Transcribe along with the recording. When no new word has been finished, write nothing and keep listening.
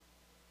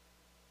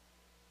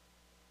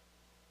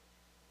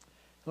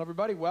Hello,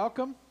 everybody.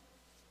 Welcome.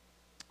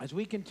 As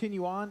we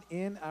continue on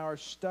in our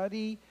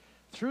study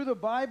through the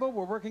Bible,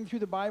 we're working through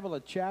the Bible a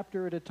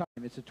chapter at a time.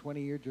 It's a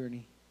 20-year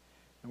journey.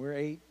 And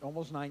we're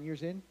almost 9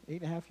 years in,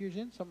 8.5 years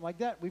in, something like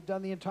that. We've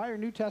done the entire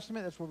New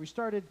Testament. That's where we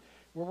started.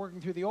 We're working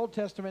through the Old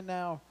Testament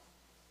now.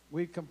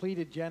 We've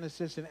completed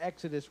Genesis and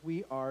Exodus.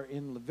 We are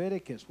in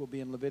Leviticus. We'll be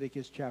in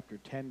Leviticus chapter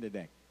 10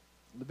 today.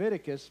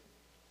 Leviticus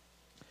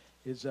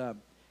is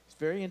it's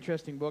a very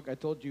interesting book. I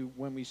told you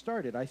when we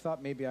started, I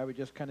thought maybe I would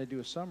just kind of do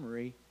a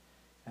summary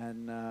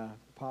and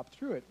pop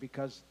through it,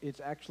 because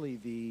it's actually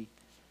the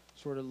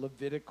sort of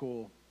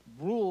Levitical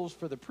rules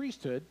for the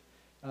priesthood,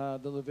 the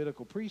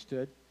Levitical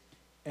priesthood,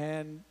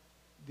 and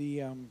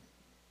we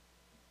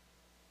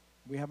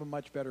have a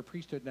much better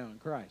priesthood now in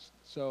Christ.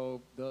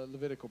 So the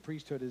Levitical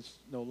priesthood is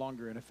no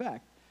longer in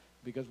effect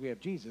because we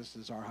have Jesus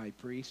as our high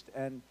priest.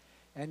 And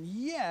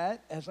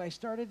yet, as I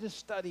started to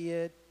study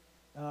it,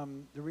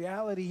 the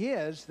reality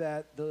is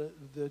that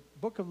the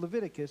book of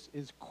Leviticus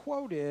is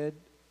quoted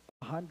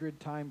 100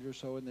 times or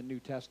so in the New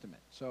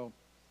Testament. So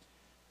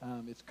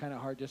it's kind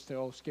of hard just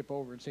to skip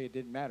over and say it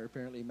didn't matter.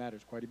 Apparently it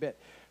matters quite a bit.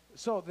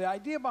 So the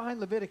idea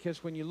behind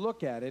Leviticus, when you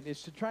look at it,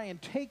 is to try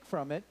and take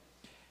from it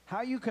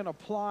how you can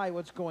apply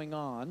what's going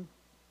on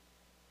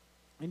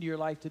into your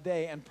life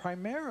today. And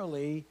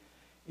primarily,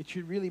 it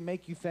should really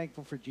make you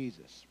thankful for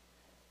Jesus.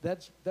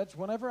 That's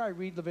whenever I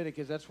read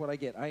Leviticus, that's what I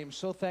get. I am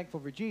so thankful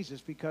for Jesus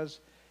because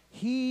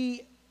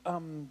he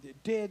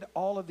did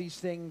all of these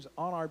things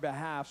on our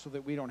behalf so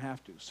that we don't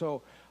have to.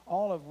 So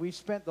we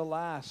spent the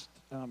last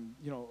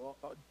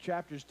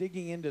chapters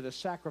digging into the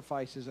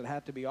sacrifices that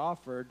had to be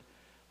offered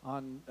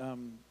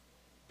on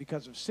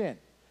because of sin.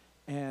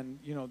 And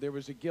there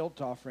was a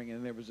guilt offering,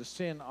 and there was a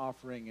sin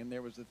offering, and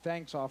there was a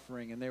thanks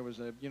offering, and there was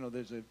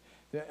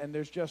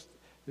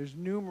there's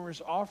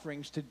numerous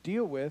offerings to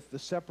deal with the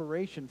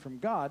separation from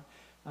God.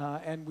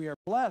 And we are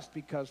blessed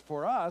because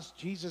for us,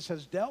 Jesus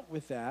has dealt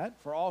with that.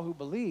 For all who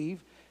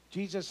believe,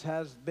 Jesus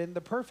has been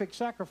the perfect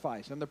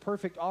sacrifice and the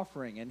perfect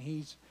offering. And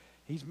he's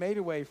made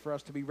a way for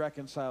us to be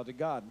reconciled to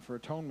God and for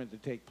atonement to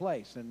take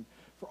place. And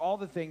for all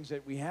the things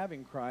that we have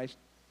in Christ,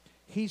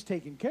 he's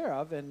taken care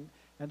of. And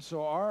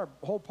so our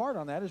whole part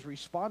on that is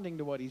responding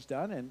to what he's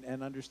done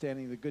and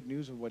understanding the good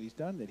news of what he's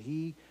done, that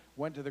he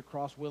went to the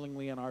cross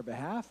willingly on our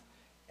behalf.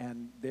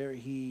 And there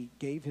he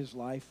gave his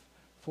life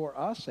for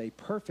us, a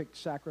perfect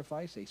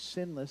sacrifice, a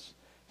sinless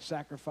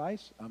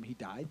sacrifice. He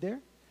died there,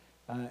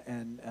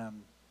 and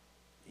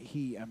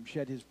he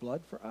shed his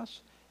blood for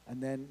us.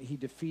 And then he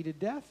defeated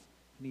death,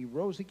 and he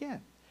rose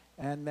again.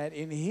 And that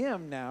in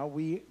him now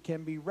we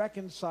can be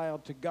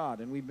reconciled to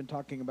God. And we've been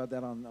talking about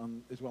that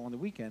on as well on the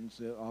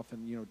weekends,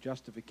 often,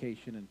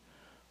 justification and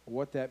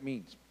what that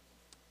means.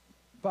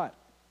 But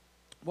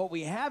what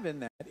we have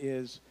in that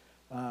is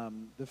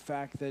the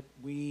fact that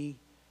we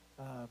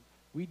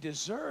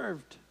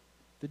deserved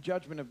the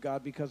judgment of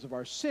God because of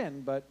our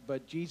sin,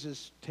 but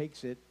Jesus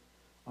takes it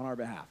on our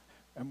behalf.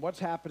 And what's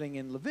happening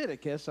in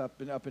Leviticus up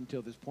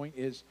until this point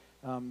is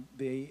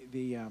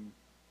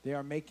they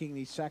are making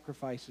these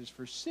sacrifices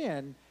for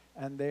sin,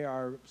 and they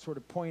are sort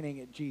of pointing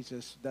at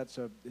Jesus. That's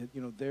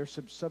they're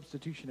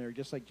substitutionary,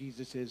 just like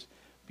Jesus is,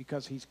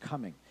 because he's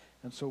coming.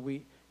 And so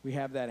we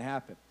have that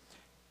happen.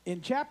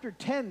 In chapter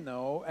 10,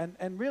 though,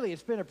 and really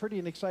it's been a pretty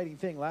exciting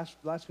thing.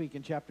 Last week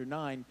in chapter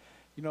 9,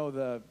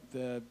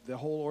 the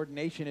whole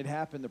ordination had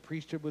happened. The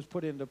priesthood was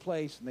put into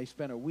place, and they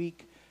spent a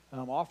week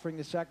offering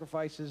the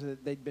sacrifices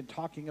that they'd been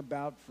talking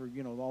about for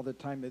all the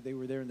time that they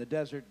were there in the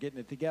desert, getting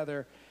it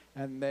together.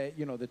 And the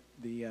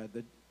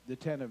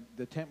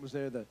tent was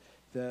there.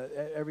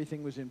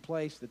 Everything was in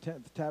place. The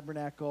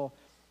tabernacle,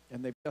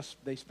 and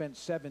they spent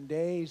 7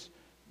 days.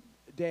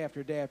 Day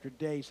after day after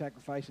day,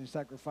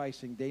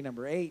 sacrificing. Day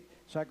number 8,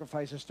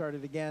 sacrifices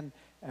started again,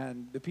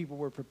 and the people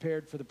were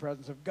prepared for the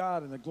presence of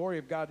God, and the glory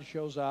of God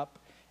shows up,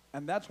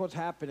 and that's what's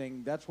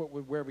happening. That's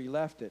where we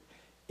left it.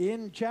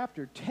 In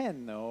chapter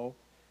 10, though,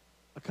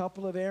 a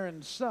couple of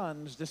Aaron's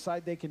sons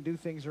decide they can do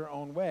things their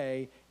own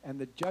way, and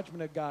the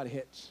judgment of God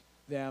hits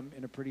them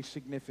in a pretty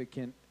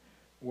significant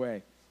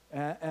way.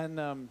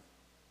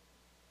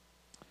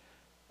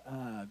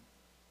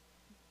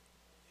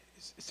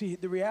 See,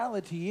 the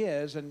reality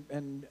is,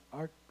 and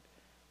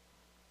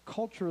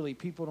culturally,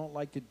 people don't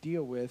like to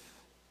deal with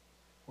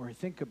or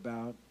think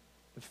about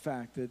the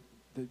fact that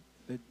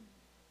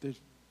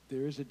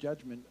there is a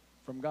judgment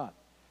from God.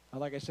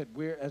 Like I said,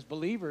 as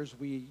believers,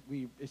 we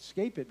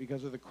escape it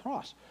because of the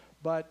cross.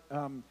 But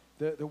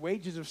the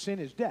wages of sin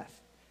is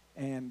death,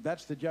 and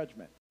that's the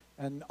judgment.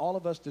 And all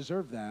of us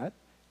deserve that,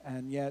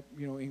 and yet,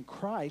 in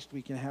Christ,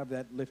 we can have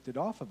that lifted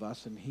off of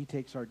us, and he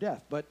takes our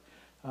death. But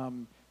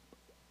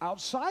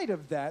outside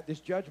of that, this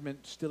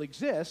judgment still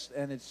exists,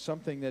 and it's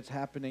something that's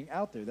happening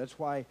out there. That's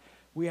why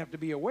we have to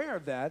be aware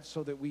of that,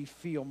 so that we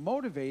feel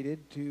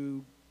motivated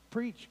to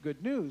preach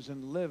good news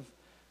and live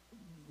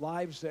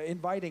lives,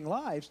 inviting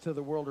lives to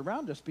the world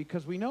around us,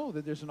 because we know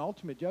that there's an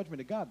ultimate judgment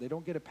of God. They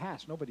don't get a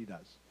pass. Nobody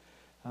does.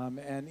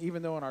 And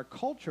even though in our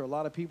culture, a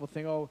lot of people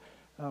think,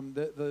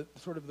 the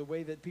sort of the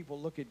way that people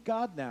look at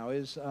God now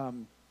is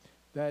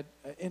that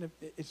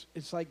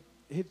it's like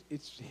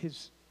it's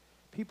his,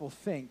 people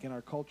think in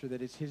our culture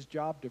that it's his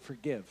job to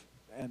forgive,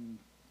 and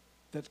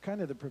that's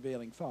kind of the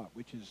prevailing thought,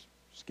 which is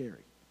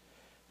scary,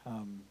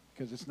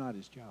 because it's not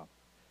his job.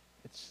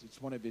 It's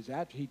one of his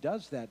he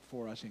does that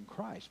for us in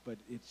Christ, but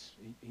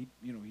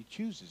he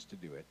chooses to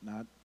do it,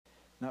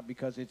 not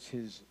because it's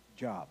his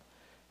job.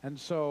 And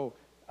so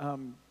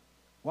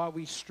while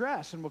we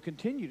stress, and will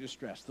continue to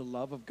stress, the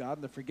love of God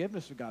and the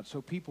forgiveness of God,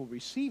 so people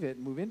receive it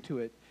and move into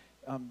it,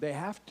 they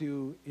have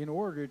to, in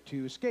order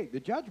to escape the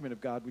judgment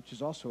of God, which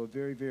is also a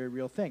very, very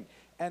real thing.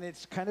 And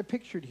it's kind of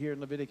pictured here in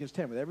Leviticus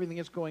 10 with everything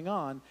that's going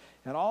on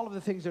and all of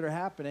the things that are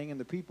happening and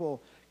the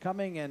people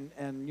coming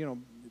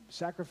and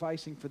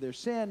sacrificing for their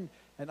sin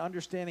and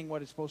understanding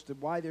what it's supposed to,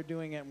 why they're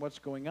doing it and what's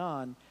going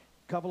on.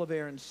 A couple of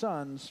Aaron's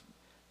sons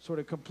sort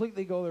of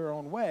completely go their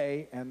own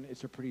way, and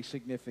it's a pretty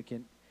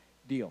significant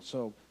deal.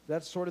 So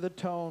that's sort of the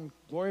tone.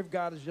 Glory of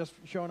God has just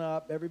shown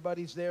up.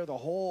 Everybody's there. The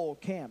whole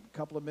camp, a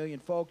couple of million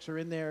folks are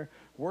in there.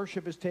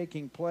 Worship is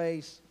taking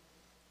place.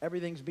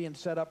 Everything's being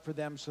set up for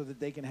them so that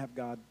they can have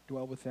God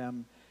dwell with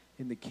them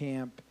in the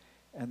camp.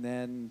 And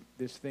then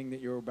this thing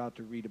that you're about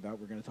to read about,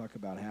 we're going to talk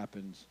about,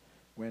 happens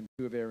when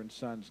two of Aaron's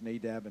sons,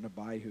 Nadab and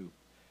Abihu,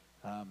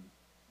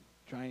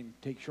 try and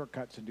take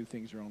shortcuts and do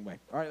things their own way.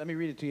 All right, let me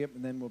read it to you,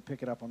 and then we'll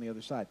pick it up on the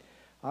other side.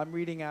 I'm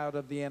reading out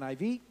of the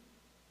NIV.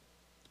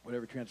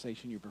 Whatever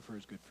translation you prefer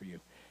is good for you.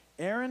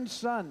 Aaron's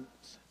sons,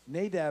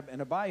 Nadab and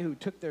Abihu,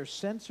 took their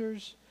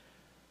censers,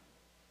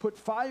 put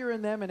fire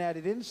in them, and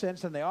added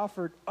incense, and they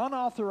offered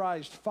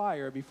unauthorized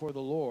fire before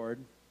the Lord,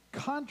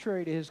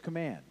 contrary to his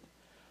command.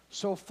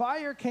 So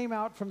fire came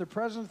out from the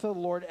presence of the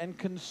Lord and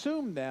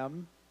consumed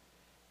them,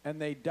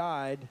 and they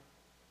died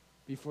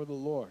before the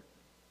Lord.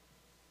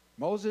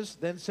 Moses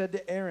then said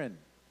to Aaron,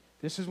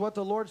 "This is what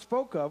the Lord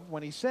spoke of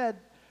when he said,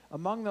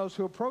 'Among those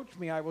who approach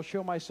me, I will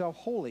show myself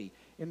holy.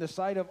 In the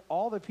sight of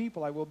all the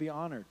people, I will be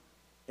honored.'"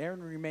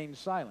 Aaron remained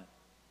silent.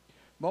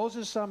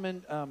 Moses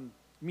summoned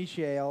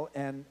Mishael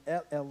and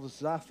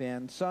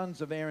Elzaphan,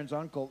 sons of Aaron's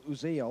uncle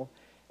Uzziel,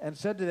 and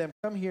said to them,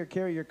 "Come here,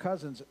 carry your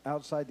cousins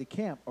outside the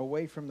camp,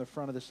 away from the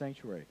front of the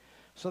sanctuary."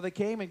 So they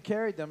came and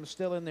carried them,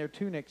 still in their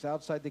tunics,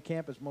 outside the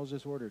camp as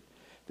Moses ordered.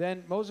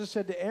 Then Moses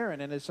said to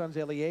Aaron and his sons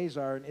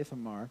Eleazar and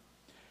Ithamar,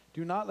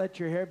 "Do not let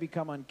your hair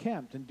become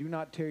unkempt, and do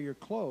not tear your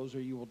clothes,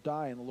 or you will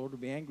die, and the Lord will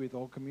be angry with the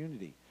whole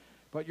community.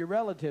 But your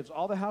relatives,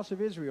 all the house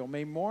of Israel,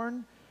 may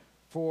mourn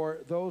for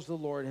those the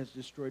Lord has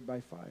destroyed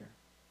by fire.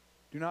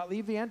 Do not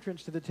leave the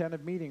entrance to the tent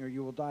of meeting, or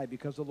you will die,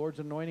 because the Lord's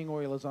anointing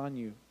oil is on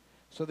you."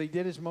 So they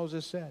did as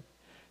Moses said.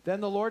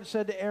 Then the Lord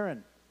said to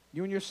Aaron,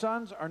 "You and your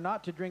sons are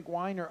not to drink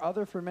wine or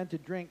other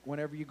fermented drink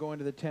whenever you go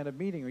into the tent of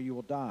meeting, or you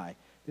will die.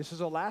 This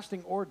is a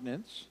lasting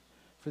ordinance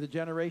for the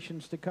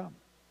generations to come.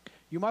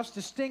 You must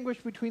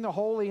distinguish between the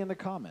holy and the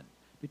common,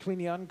 between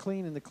the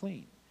unclean and the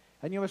clean.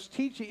 And you must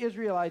teach the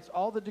Israelites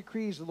all the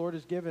decrees the Lord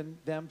has given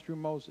them through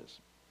Moses."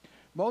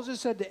 Moses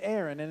said to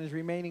Aaron and his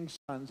remaining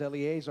sons,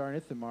 Eleazar and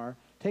Ithamar,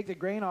 "Take the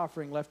grain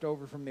offering left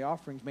over from the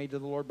offerings made to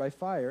the Lord by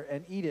fire,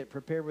 and eat it,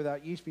 prepared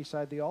without yeast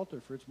beside the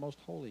altar, for it's most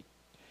holy.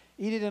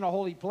 Eat it in a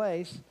holy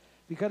place,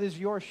 because it is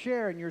your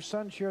share and your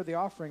son's share of the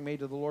offering made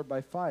to the Lord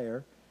by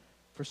fire,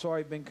 for so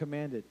I've been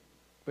commanded.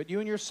 But you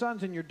and your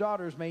sons and your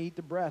daughters may eat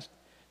the breast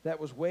that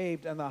was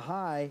waved and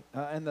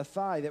the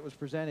thigh that was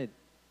presented.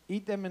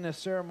 Eat them in a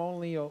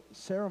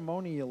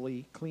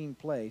ceremonially clean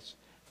place,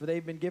 for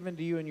they've been given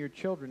to you and your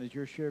children as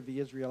your share of the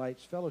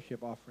Israelites'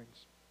 fellowship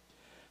offerings.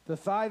 The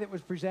thigh that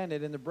was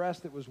presented and the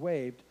breast that was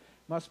waved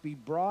must be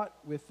brought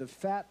with the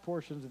fat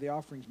portions of the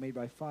offerings made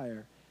by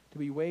fire, to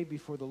be waved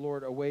before the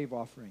Lord, a wave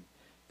offering.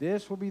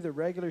 This will be the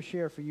regular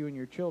share for you and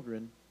your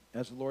children,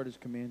 as the Lord has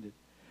commanded."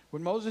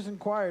 When Moses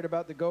inquired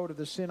about the goat of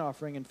the sin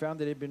offering and found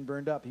that it had been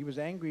burned up, he was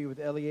angry with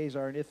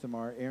Eleazar and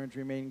Ithamar, Aaron's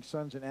remaining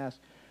sons, and asked,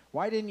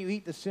 "Why didn't you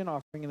eat the sin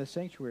offering in the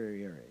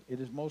sanctuary area? It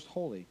is most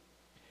holy.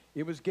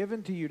 It was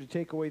given to you to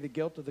take away the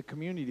guilt of the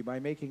community by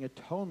making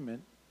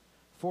atonement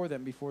for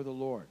them before the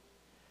Lord.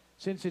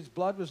 Since its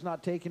blood was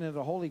not taken into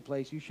the holy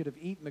place, you should have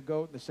eaten the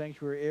goat in the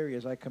sanctuary area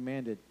as I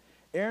commanded."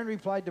 Aaron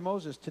replied to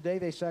Moses, "Today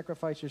they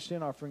sacrifice their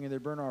sin offering and their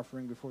burnt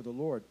offering before the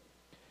Lord.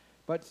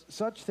 But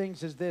such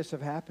things as this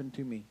have happened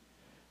to me.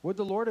 Would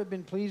the Lord have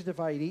been pleased if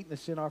I had eaten the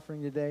sin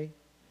offering today?"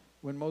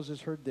 When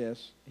Moses heard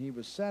this, he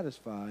was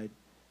satisfied.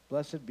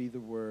 Blessed be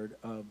the word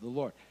of the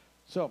Lord.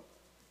 So,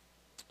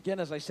 again,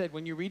 as I said,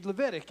 when you read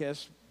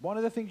Leviticus, one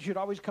of the things you should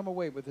always come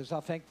away with is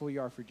how thankful you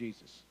are for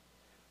Jesus,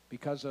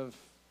 because of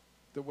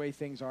the way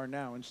things are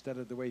now instead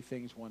of the way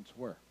things once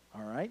were.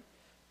 All right?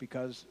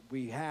 Because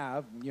we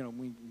have,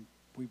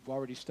 we've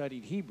already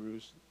studied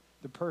Hebrews,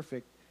 the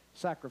perfect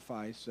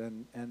sacrifice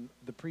and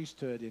the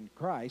priesthood in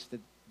Christ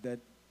that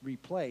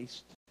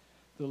replaced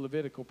the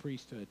Levitical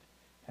priesthood.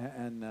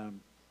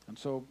 And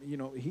so,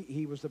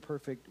 he was the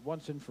perfect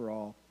once and for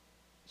all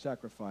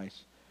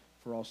sacrifice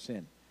for all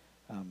sin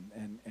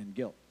and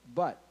guilt.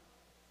 But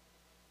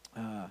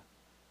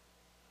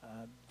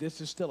this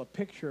is still a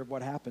picture of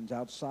what happens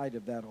outside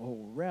of that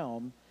whole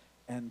realm.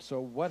 And so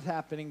what's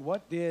happening?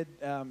 What did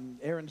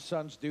Aaron's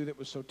sons do that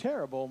was so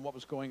terrible, and what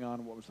was going on,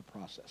 and what was the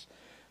process?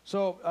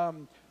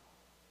 So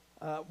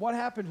what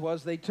happened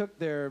was they took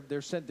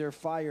their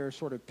fire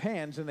sort of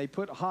pans, and they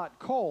put hot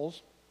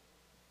coals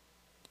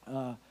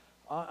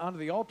onto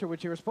the altar,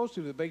 which they were supposed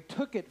to do. They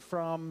took it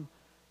from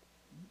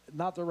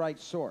not the right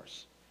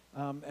source.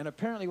 And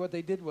apparently what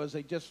they did was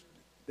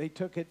they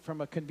took it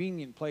from a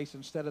convenient place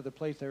instead of the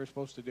place they were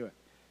supposed to do it.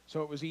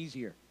 So it was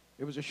easier.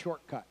 It was a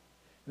shortcut.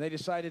 And they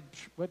decided,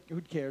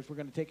 who cares? We're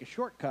going to take a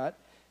shortcut.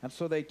 And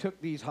so they took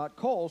these hot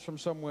coals from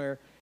somewhere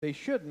they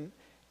shouldn't,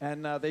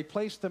 and they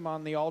placed them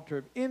on the altar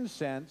of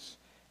incense,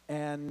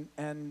 and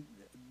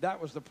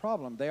that was the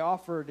problem. They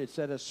offered, it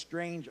said, a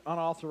strange,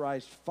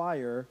 unauthorized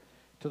fire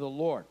to the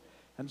Lord.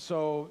 And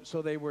so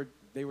they were.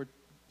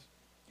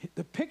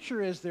 The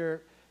picture is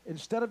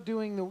instead of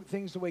doing the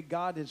things the way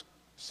God has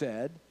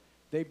said,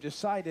 they've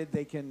decided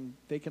they can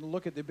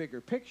look at the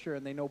bigger picture,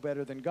 and they know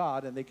better than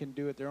God, and they can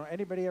do it their own.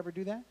 Anybody ever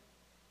do that?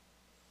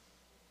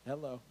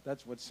 Hello.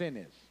 That's what sin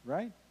is,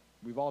 right?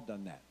 We've all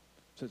done that.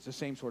 So it's the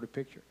same sort of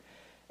picture.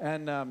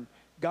 And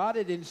God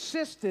had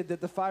insisted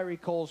that the fiery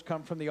coals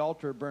come from the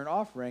altar of burnt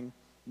offering,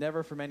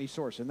 never from any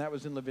source. And that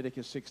was in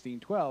Leviticus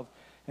 16:12.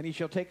 And he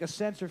shall take a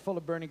censer full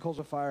of burning coals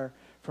of fire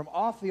from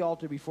off the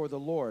altar before the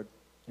Lord,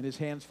 and his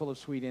hands full of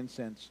sweet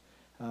incense,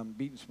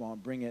 beaten small,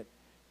 and bring it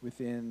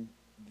within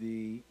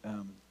the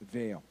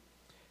veil.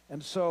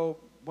 And so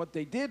what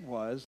they did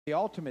was, the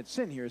ultimate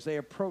sin here is they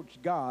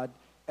approached God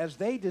as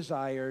they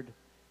desired,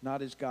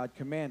 not as God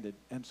commanded.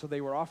 And so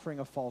they were offering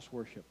a false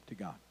worship to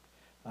God.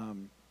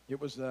 It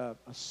was a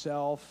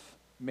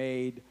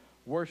self-made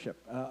worship,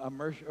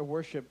 a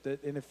worship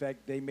that, in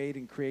effect, they made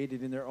and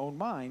created in their own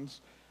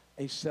minds,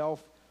 a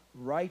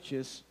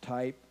self-righteous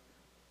type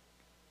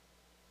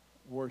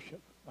worship.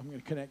 I'm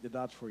going to connect the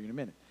dots for you in a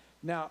minute.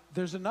 Now,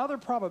 there's another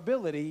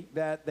probability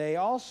that they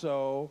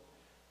also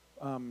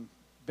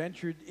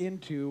ventured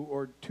into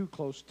or too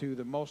close to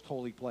the most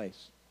holy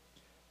place.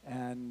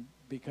 And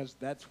because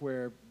that's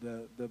where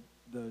the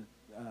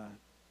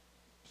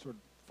sort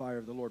of fire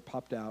of the Lord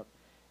popped out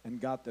and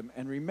got them.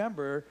 And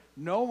remember,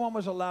 no one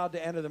was allowed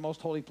to enter the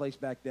most holy place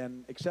back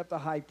then except the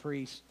high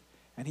priest,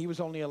 and he was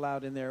only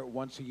allowed in there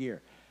once a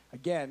year.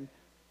 Again,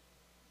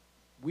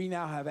 we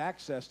now have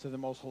access to the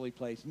most holy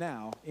place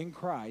now in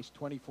Christ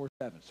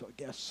 24/7. So I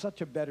guess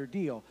such a better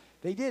deal.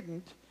 They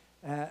didn't.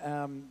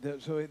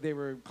 So they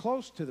were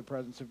close to the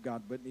presence of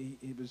God, but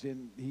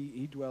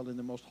he dwelled in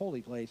the most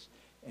holy place,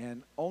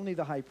 and only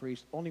the high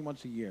priest, only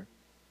once a year,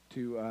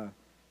 to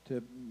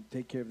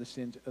take care of the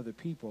sins of the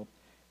people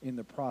in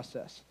the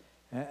process.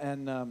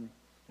 And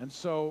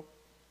so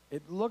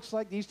it looks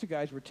like these two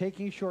guys were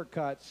taking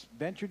shortcuts,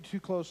 ventured too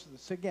close.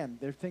 So again,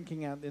 they're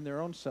thinking out in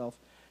their own self,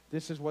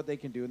 this is what they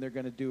can do, and they're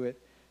going to do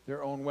it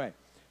their own way.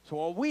 So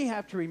what we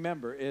have to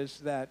remember is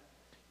that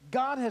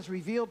God has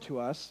revealed to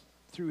us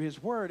through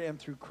his word and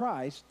through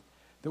Christ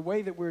the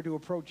way that we're to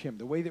approach him,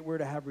 the way that we're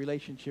to have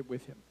relationship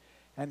with him.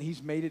 And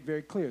he's made it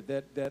very clear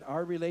that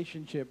our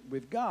relationship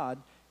with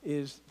God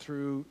is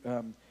through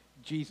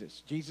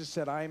Jesus. Jesus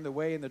said, I am the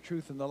way and the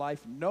truth and the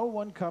life. No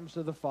one comes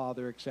to the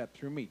Father except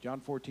through me.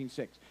 John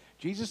 14:6.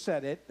 Jesus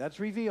said it.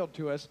 That's revealed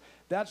to us.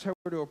 That's how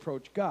we're to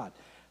approach God.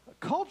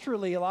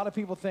 Culturally, a lot of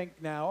people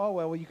think now, oh,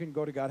 well, you can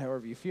go to God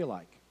however you feel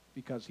like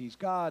because he's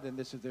God, and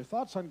this is their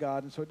thoughts on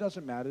God, and so it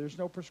doesn't matter. There's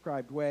no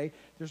prescribed way.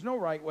 There's no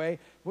right way.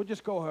 We'll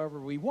just go however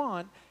we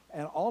want,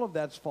 and all of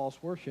that's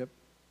false worship,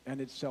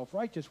 and it's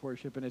self-righteous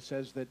worship, and it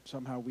says that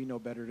somehow we know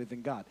better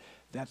than God.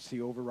 That's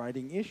the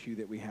overriding issue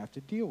that we have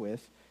to deal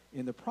with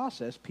in the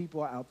process.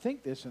 People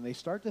outthink this, and they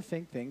start to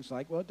think things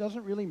like, well, it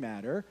doesn't really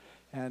matter,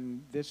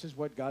 and this is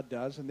what God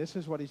does, and this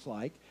is what he's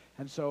like,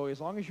 and so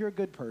as long as you're a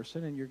good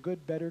person, and you're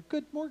good, better,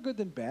 good, more good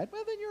than bad,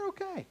 well, then you're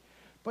okay.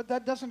 But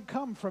that doesn't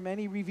come from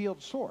any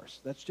revealed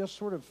source. That's just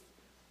sort of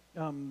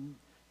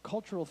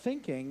cultural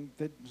thinking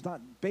that's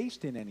not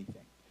based in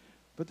anything.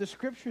 But the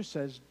Scripture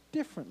says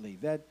differently,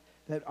 that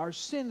our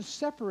sin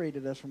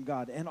separated us from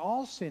God, and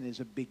all sin is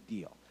a big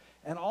deal.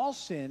 And all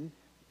sin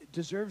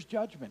deserves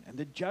judgment, and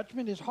the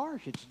judgment is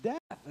harsh. It's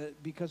death,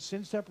 because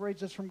sin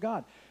separates us from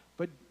God.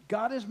 But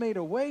God has made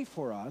a way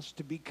for us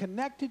to be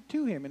connected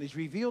to him, and he's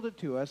revealed it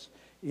to us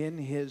in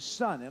his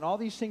Son. And all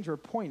these things are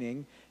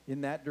pointing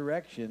in that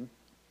direction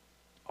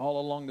all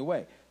along the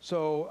way.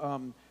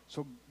 So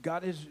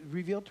God has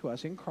revealed to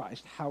us in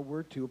Christ how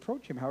we're to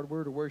approach him, how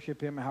we're to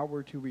worship him, how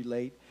we're to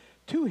relate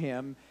to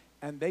him,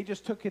 and they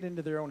just took it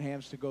into their own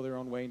hands to go their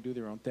own way and do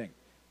their own thing.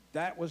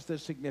 That was the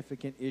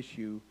significant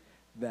issue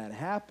that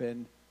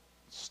happened,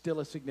 still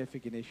a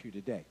significant issue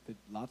today. That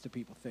lots of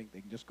people think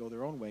they can just go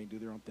their own way and do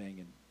their own thing,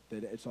 and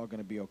that it's all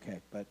going to be okay,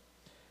 but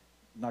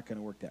not going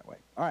to work that way.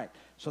 All right,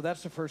 so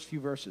that's the first few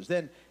verses.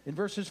 Then in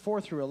verses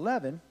 4 through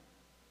 11,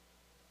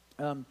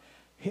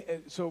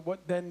 so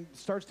what then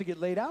starts to get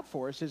laid out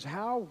for us is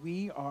how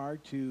we are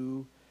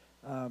to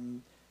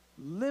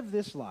live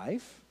this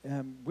life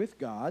with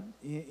God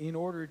in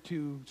order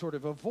to sort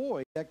of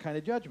avoid that kind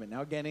of judgment.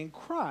 Now again, in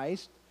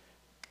Christ,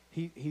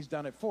 he's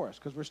done it for us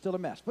because we're still a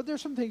mess. But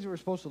there's some things that we're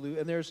supposed to do,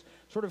 and there's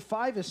sort of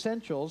 5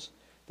 essentials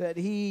that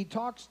he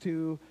talks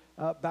to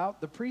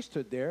about the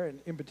priesthood there, and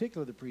in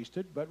particular the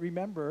priesthood. But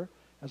remember,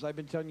 as I've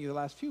been telling you the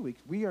last few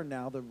weeks, we are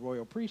now the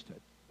royal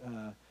priesthood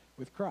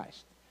with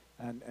Christ.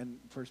 And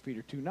 1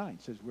 Peter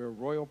 2:9 says we're a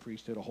royal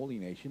priesthood, a holy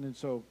nation. And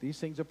so these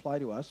things apply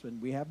to us, and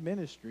we have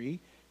ministry,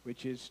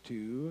 which is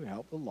to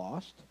help the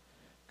lost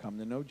come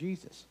to know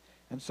Jesus.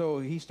 And so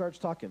he starts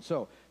talking.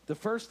 So the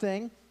first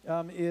thing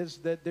is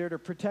that they're to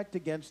protect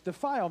against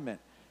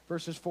defilement,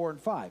 verses 4 and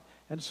 5.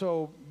 And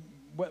so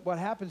what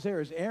happens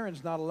there is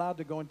Aaron's not allowed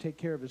to go and take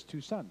care of his 2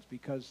 sons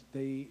because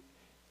they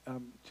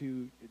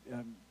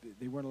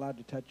weren't allowed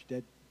to touch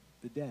the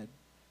dead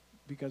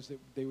because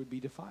they would be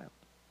defiled.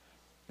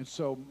 And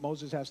so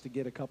Moses has to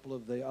get a couple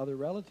of the other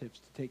relatives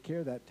to take care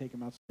of that, take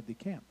them outside the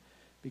camp,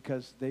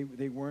 because they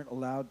weren't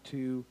allowed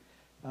to,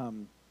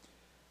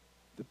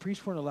 the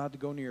priests weren't allowed to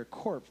go near a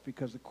corpse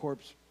because the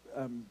corpse,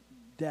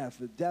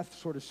 the death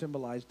sort of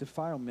symbolized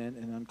defilement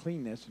and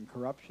uncleanness and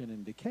corruption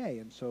and decay,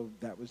 and so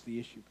that was the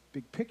issue.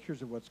 Big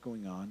pictures of what's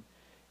going on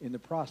in the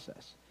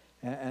process.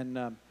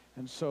 And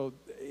so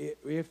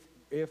if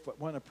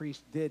when a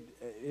priest did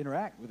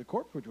interact with a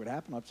corpse, which would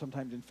happen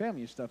sometimes in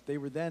family and stuff, they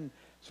were then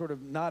sort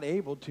of not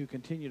able to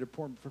continue to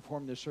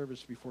perform their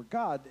service before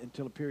God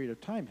until a period of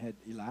time had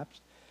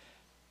elapsed.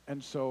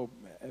 And so,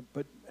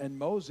 and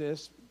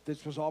Moses,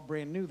 this was all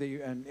brand new.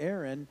 And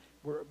Aaron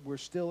were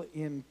still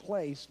in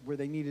place where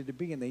they needed to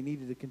be, and they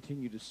needed to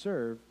continue to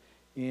serve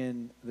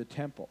in the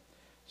temple.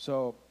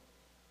 So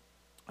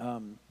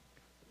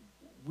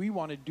we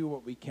want to do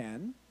what we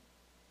can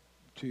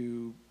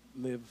to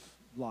live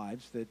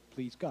lives that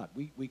please God.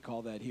 We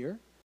call that here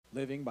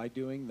living by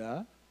doing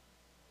the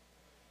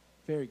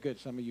very good.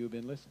 Some of you have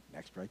been listening.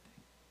 Next right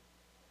thing.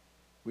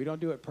 We don't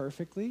do it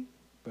perfectly,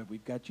 but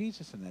we've got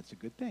Jesus, and that's a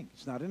good thing.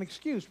 It's not an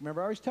excuse.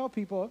 Remember, I always tell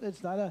people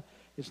it's not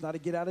a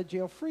get out of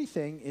jail free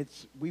thing.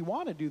 It's we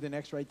want to do the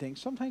next right thing.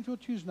 Sometimes we'll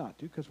choose not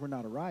to because we're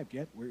not arrived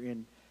yet. We're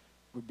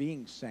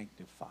being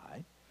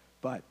sanctified,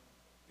 but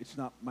it's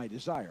not my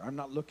desire. I'm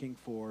not looking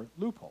for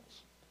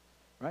loopholes,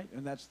 right?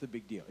 And that's the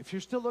big deal. If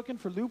you're still looking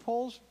for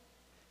loopholes,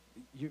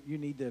 you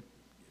need to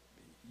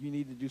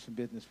do some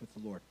business with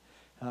the Lord,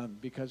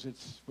 because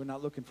we're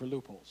not looking for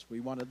loopholes. We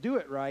want to do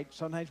it right.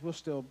 Sometimes we'll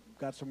still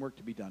got some work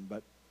to be done,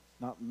 but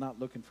not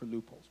looking for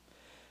loopholes.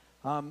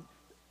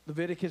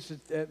 Leviticus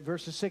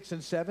verses 6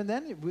 and 7.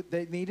 Then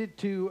they needed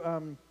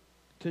to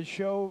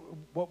show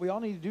what we all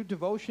need to do: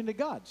 devotion to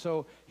God.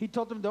 So he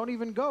told them, don't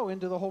even go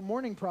into the whole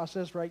mourning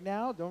process right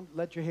now. Don't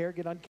let your hair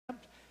get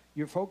unkempt.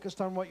 You're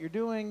focused on what you're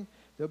doing.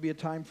 There'll be a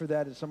time for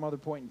that at some other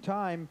point in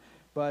time.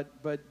 But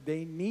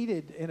they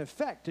needed, in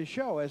effect, to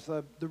show as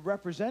the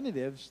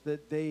representatives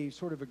that they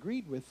sort of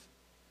agreed with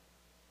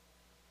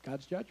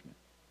God's judgment.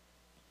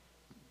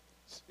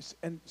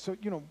 And so,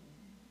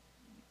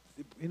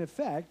 in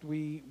effect,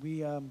 we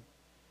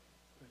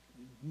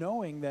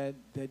knowing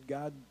that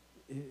God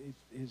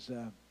is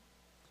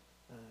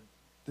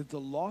that the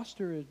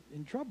lost are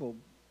in trouble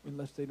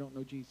unless they don't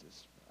know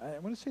Jesus. I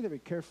want to say that very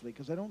carefully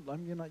because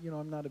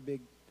I'm not a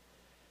big.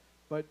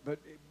 But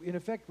in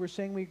effect, we're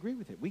saying we agree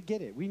with it. We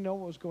get it. We know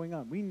what was going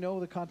on. We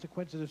know the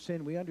consequences of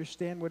sin. We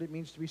understand what it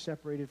means to be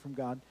separated from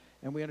God,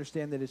 and we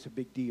understand that it's a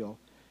big deal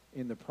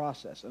in the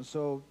process. And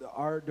so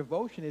our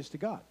devotion is to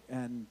God,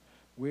 and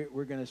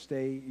we're going to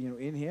stay,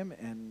 in Him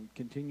and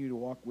continue to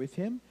walk with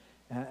Him,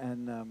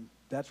 and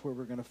that's where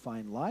we're going to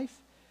find life.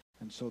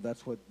 And so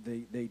that's what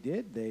they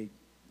did.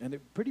 And a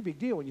pretty big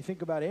deal when you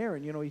think about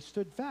Aaron. He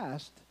stood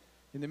fast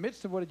in the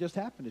midst of what had just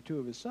happened to 2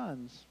 of his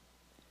sons.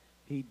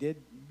 He did,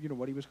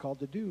 what he was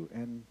called to do,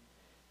 and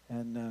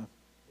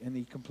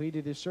he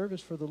completed his service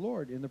for the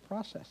Lord in the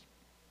process.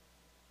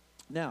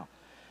 Now,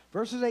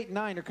 verses 8 and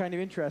 9 are kind of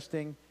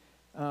interesting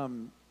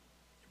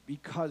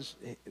because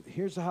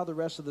here's how the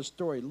rest of the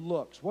story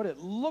looks. What it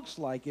looks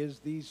like is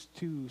these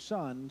 2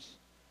 sons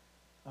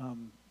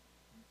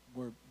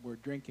were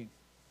drinking,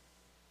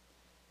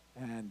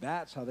 and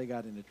that's how they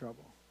got into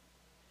trouble.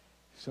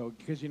 So,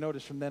 because you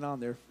notice from then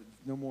on, there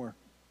no more.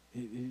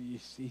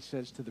 He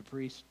says to the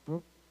priest,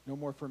 no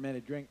more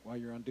fermented drink while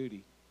you're on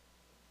duty.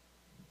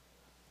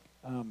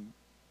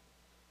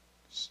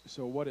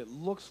 So what it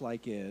looks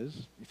like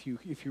is, if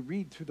you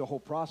read through the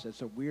whole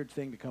process, a weird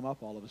thing to come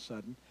up all of a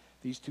sudden.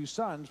 These 2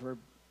 sons were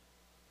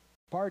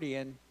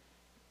partying,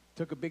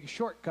 took a big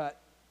shortcut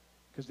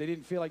because they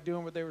didn't feel like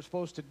doing what they were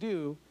supposed to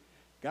do,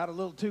 got a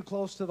little too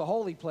close to the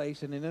holy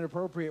place in an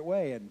inappropriate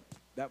way, and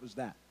that was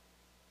that.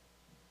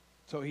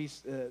 So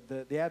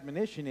the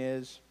admonition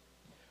is,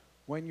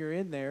 when you're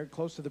in there,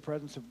 close to the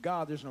presence of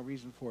God, there's no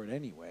reason for it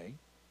anyway.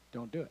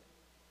 Don't do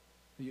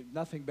it.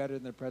 Nothing better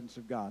than the presence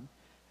of God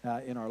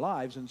in our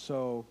lives. And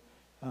so,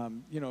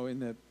 in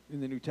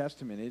the New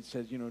Testament, it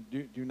says,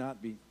 do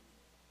not be,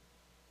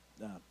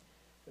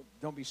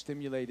 don't be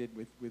stimulated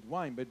with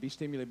wine, but be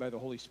stimulated by the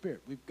Holy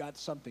Spirit. We've got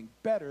something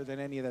better than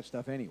any of that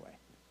stuff anyway.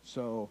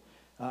 So,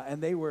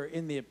 and they were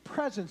in the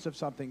presence of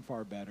something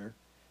far better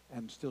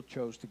and still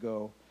chose to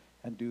go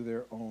and do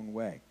their own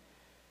way.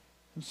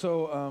 And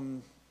so,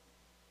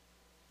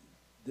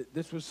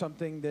 this was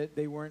something that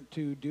they weren't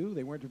to do.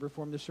 They weren't to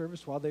perform the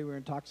service while they were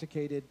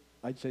intoxicated.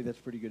 I'd say that's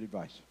pretty good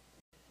advice.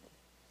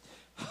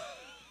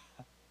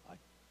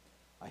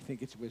 I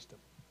think it's wisdom.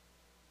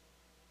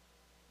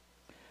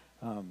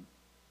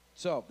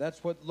 So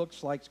that's what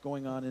looks like's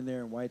going on in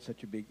there and why it's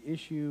such a big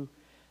issue.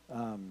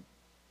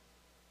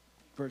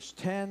 Verse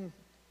 10,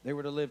 they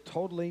were to live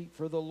totally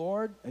for the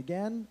Lord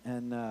again,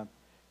 and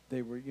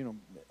they were,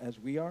 as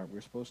we are,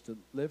 we're supposed to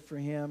live for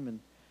him.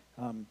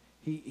 And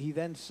he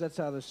then sets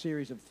out a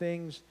series of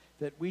things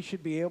that we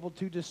should be able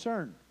to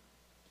discern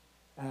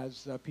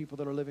as people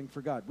that are living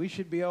for God. We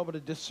should be able to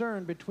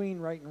discern between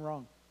right and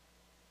wrong.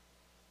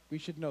 We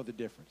should know the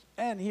difference.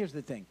 And here's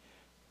the thing.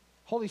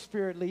 Holy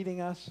Spirit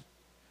leading us,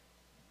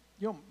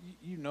 you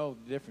know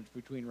the difference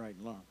between right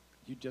and wrong.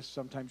 You just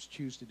sometimes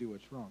choose to do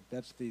what's wrong.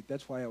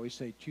 That's why I always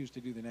say choose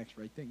to do the next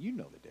right thing. You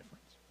know the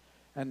difference.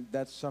 And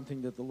that's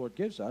something that the Lord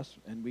gives us,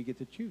 and we get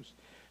to choose.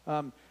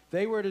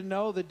 They were to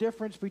know the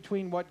difference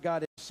between what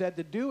God had said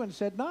to do and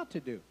said not to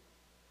do.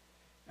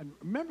 And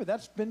remember,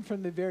 that's been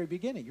from the very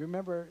beginning. You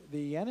remember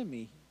the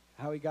enemy,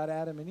 how he got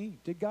Adam and Eve.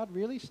 Did God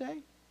really say?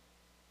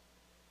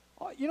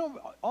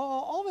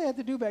 All they had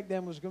to do back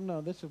then was go, no,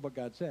 this is what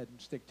God said,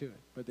 and stick to it.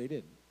 But they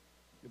didn't.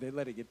 They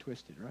let it get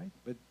twisted, right?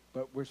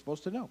 But we're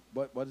supposed to know.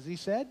 What has he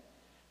said?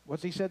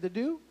 What's he said to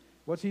do?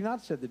 What's he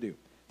not said to do?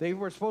 They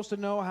were supposed to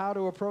know how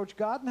to approach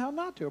God and how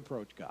not to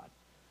approach God.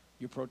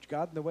 You approach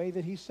God in the way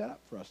that he's set up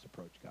for us to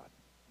approach God,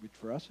 which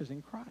for us is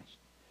in Christ.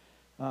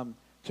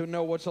 To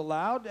know what's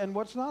allowed and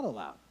what's not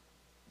allowed.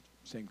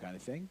 Same kind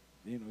of thing.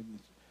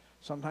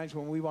 Sometimes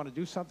when we want to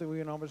do something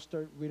we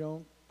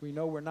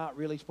know we're not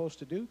really supposed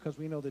to do because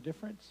we know the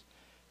difference,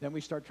 then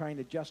we start trying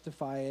to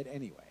justify it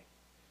anyway.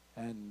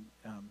 And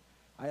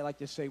I like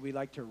to say we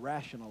like to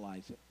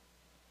rationalize it.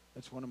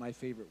 That's one of my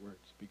favorite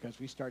words, because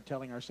we start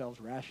telling ourselves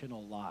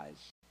rational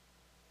lies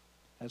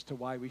as to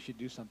why we should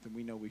do something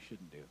we know we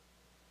shouldn't do.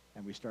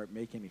 And we start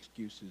making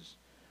excuses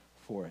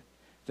for it.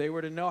 They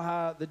were to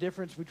know the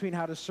difference between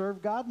how to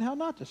serve God and how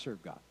not to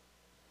serve God.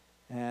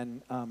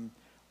 And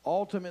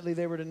ultimately,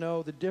 they were to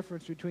know the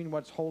difference between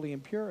what's holy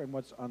and pure and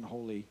what's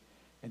unholy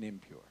and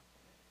impure.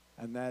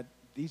 And that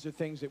these are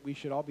things that we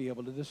should all be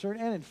able to discern.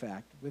 And in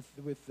fact, with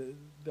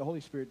the Holy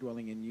Spirit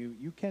dwelling in you,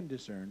 you can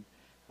discern.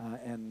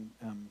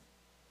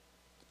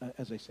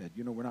 As I said,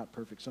 we're not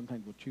perfect.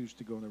 Sometimes we'll choose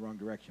to go in the wrong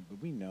direction,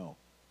 but we know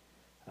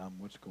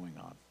what's going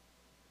on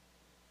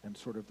and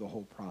sort of the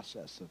whole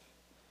process of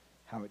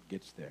how it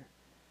gets there.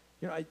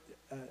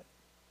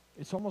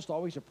 It's almost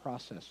always a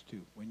process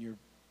too. When you're,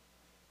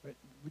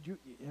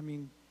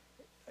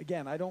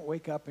 again, I don't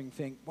wake up and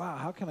think, wow,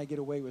 how can I get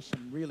away with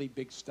some really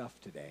big stuff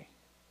today?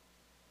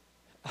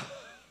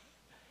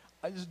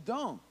 I just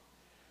don't.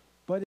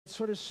 But it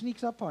sort of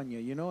sneaks up on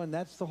you, and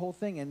that's the whole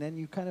thing. And then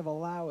you kind of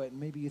allow it, and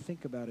maybe you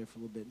think about it for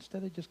a little bit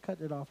instead of just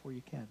cutting it off where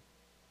you can.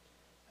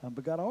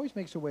 But God always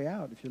makes a way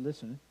out if you're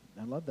listening.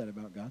 I love that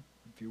about God.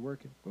 If you're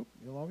working,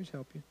 he'll always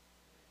help you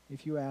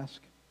if you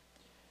ask.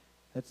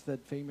 That's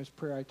that famous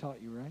prayer I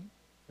taught you, right?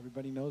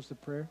 Everybody knows the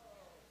prayer?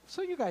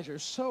 So you guys are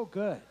so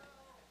good.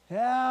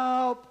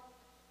 Help!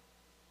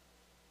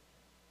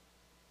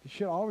 You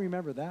should all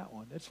remember that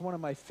one. It's one of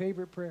my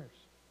favorite prayers.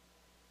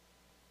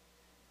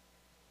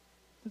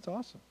 That's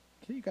awesome.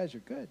 Okay, you guys are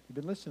good. You've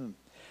been listening.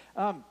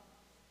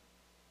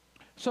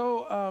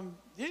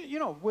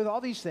 With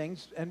all these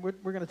things, and we're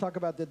going to talk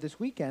about that this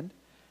weekend,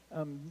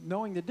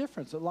 knowing the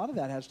difference. A lot of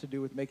that has to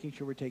do with making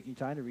sure we're taking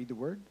time to read the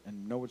Word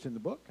and know what's in the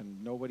book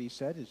and know what he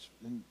said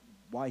and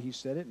why he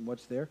said it and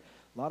what's there.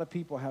 A lot of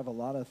people have a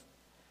lot of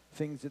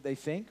things that they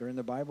think are in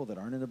the Bible that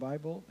aren't in the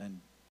Bible, and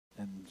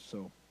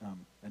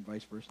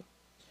vice versa.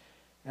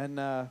 And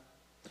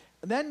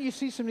then you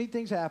see some neat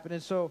things happen.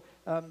 And so,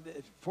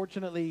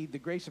 fortunately, the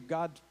grace of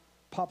God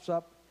pops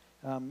up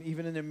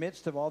even in the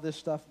midst of all this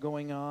stuff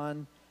going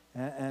on.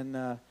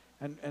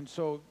 And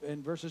so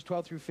in verses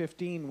 12 through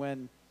 15,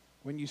 when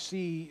you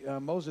see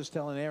Moses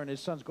telling Aaron and his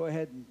sons, go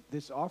ahead, and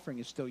this offering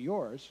is still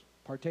yours,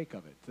 partake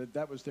of it.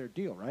 That was their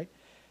deal, right?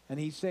 And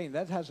he's saying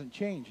that hasn't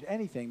changed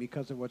anything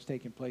because of what's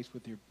taking place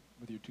with your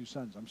two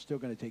sons. I'm still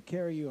going to take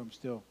care of you. I'm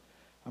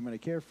going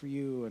to care for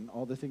you, and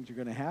all the things are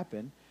going to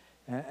happen.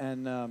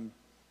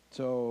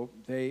 So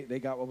they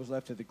got what was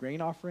left of the grain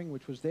offering,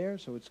 which was there.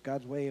 So it's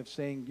God's way of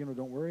saying,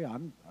 don't worry,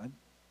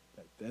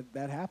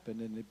 that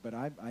happened, but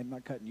I'm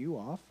not cutting you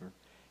off or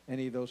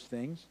any of those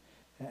things.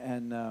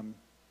 And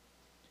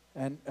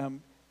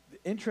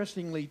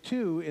interestingly,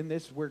 too, in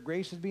this where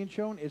grace is being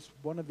shown, it's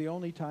one of the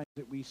only times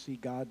that we see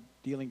God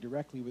dealing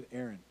directly with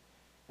Aaron.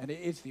 And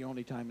it's the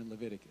only time in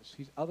Leviticus.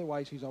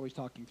 Otherwise, he's always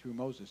talking through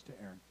Moses to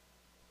Aaron.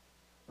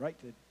 Right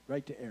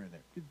to Aaron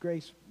there. Good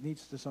grace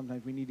needs to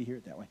sometimes, we need to hear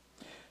it that way.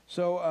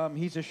 So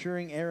he's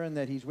assuring Aaron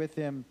that he's with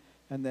him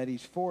and that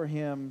he's for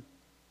him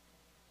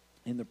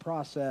in the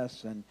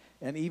process, and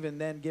even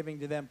then giving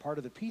to them part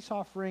of the peace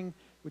offering,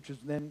 which was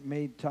then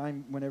made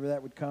time whenever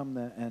that would come,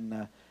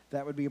 and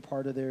that would be a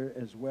part of there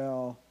as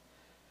well.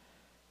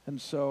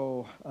 And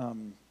so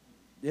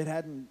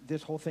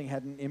this whole thing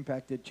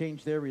hadn't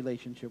changed their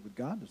relationship with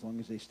God as long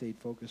as they stayed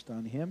focused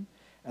on him.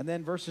 And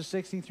then verses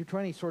 16 through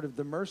 20, sort of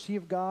the mercy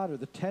of God or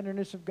the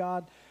tenderness of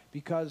God,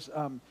 because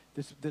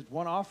this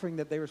one offering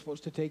that they were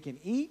supposed to take and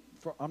eat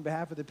on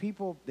behalf of the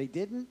people, they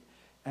didn't,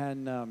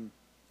 and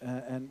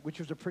which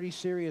was a pretty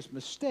serious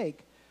mistake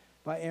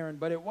by Aaron,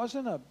 but it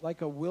wasn't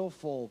like a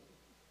willful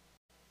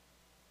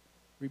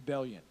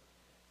rebellion.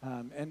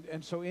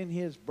 And so in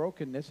his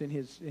brokenness, in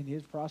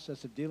his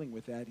process of dealing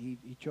with that, he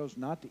chose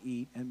not to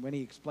eat. And when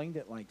he explained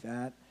it like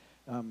that,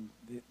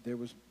 there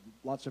was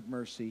lots of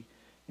mercy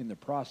in the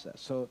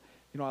process. So,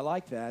 I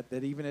like that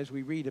even as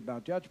we read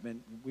about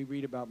judgment, we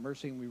read about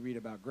mercy and we read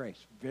about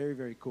grace. Very,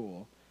 very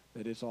cool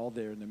that it's all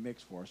there in the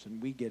mix for us.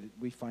 And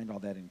we find all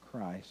that in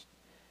Christ.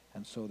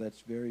 And so that's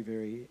very,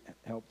 very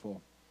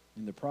helpful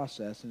in the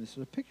process. And this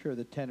is a picture of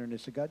the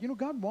tenderness of God.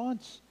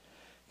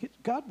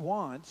 God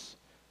wants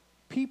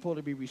people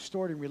to be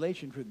restored in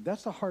relationship with him.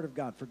 That's the heart of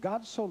God. For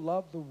God so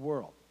loved the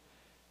world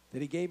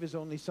that he gave his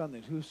only son,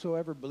 that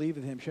whosoever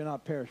believeth him shall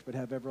not perish but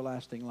have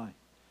everlasting life.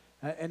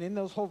 And in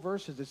those whole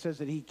verses it says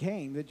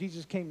that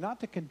Jesus came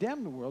not to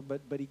condemn the world,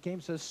 but he came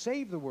to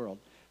save the world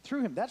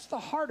through him. That's the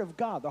heart of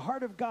God. The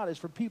heart of God is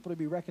for people to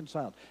be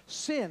reconciled.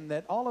 Sin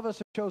that all of us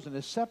have chosen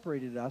has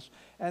separated us,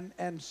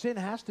 and sin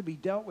has to be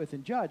dealt with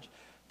and judged,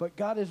 but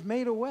God has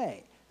made a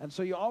way. And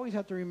so you always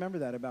have to remember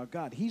that about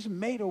God. He's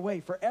made a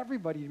way for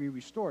everybody to be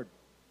restored,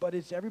 but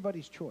it's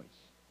everybody's choice.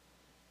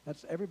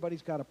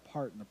 Everybody's got a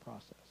part in the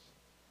process.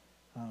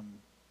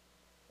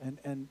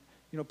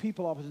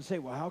 People often say,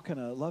 well, how can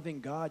a loving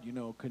God,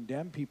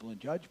 condemn people and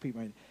judge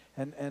people?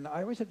 And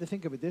I always have to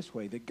think of it this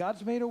way, that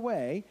God's made a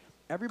way,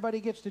 everybody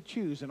gets to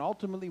choose, and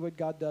ultimately what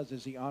God does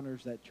is he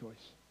honors that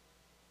choice.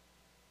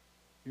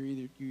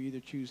 You either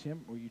choose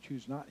him or you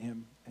choose not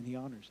him, and he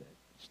honors it.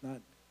 It's not,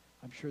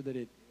 I'm sure that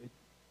it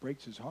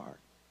breaks his heart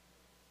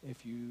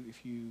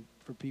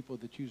for people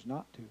that choose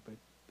not to,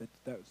 but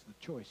that was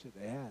the choice that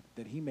they had,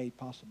 that he made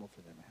possible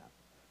for them to have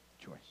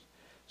the choice.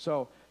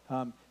 So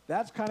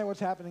that's kind of what's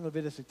happening in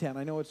Leviticus 10.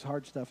 I know it's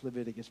hard stuff,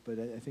 Leviticus, but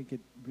I think it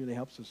really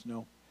helps us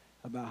know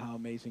about how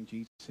amazing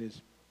Jesus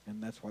is,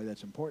 and that's why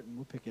that's important.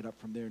 We'll pick it up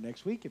from there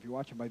next week. If you're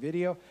watching by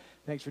video,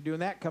 thanks for doing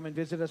that. Come and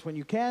visit us when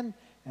you can,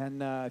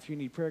 and if you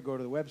need prayer, go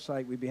to the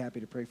website. We'd be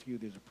happy to pray for you.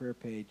 There's a prayer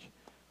page.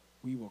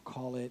 We will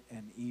call it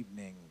an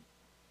evening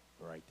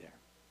right there.